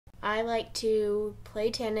I like to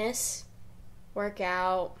play tennis, work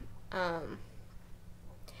out. I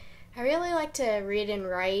really like to read and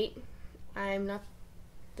write. I'm not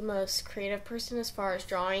the most creative person as far as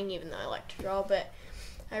drawing, even though I like to draw, but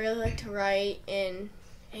I really like to write and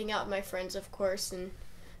hang out with my friends, of course, and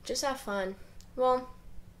just have fun. Well,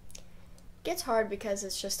 it gets hard because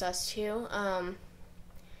it's just us two.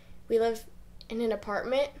 We live in an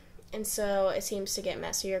apartment, and so it seems to get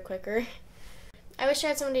messier quicker. I wish I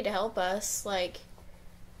had somebody to help us, like,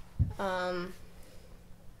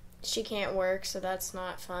 she can't work, so that's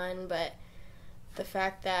not fun, but the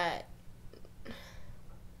fact that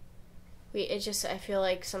I feel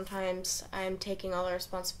like sometimes I'm taking all the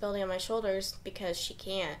responsibility on my shoulders because she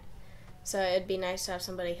can't. So it'd be nice to have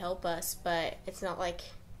somebody help us, but it's not like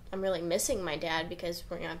I'm really missing my dad because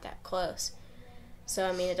we're not that close. So,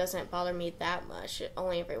 I mean, it doesn't bother me that much,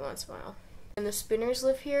 only every once in a while. And the Spooners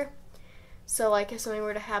live here, so, like, if something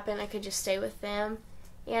were to happen, I could just stay with them.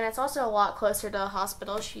 And it's also a lot closer to the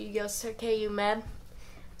hospital. She goes to KU Med.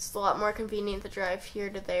 It's a lot more convenient to drive here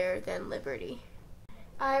to there than Liberty.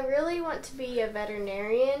 I really want to be a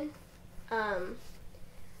veterinarian.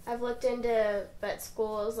 I've looked into vet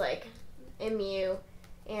schools like MU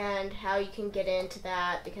and how you can get into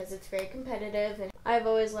that because it's very competitive. And I've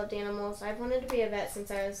always loved animals. I've wanted to be a vet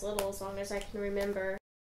since I was little, as long as I can remember.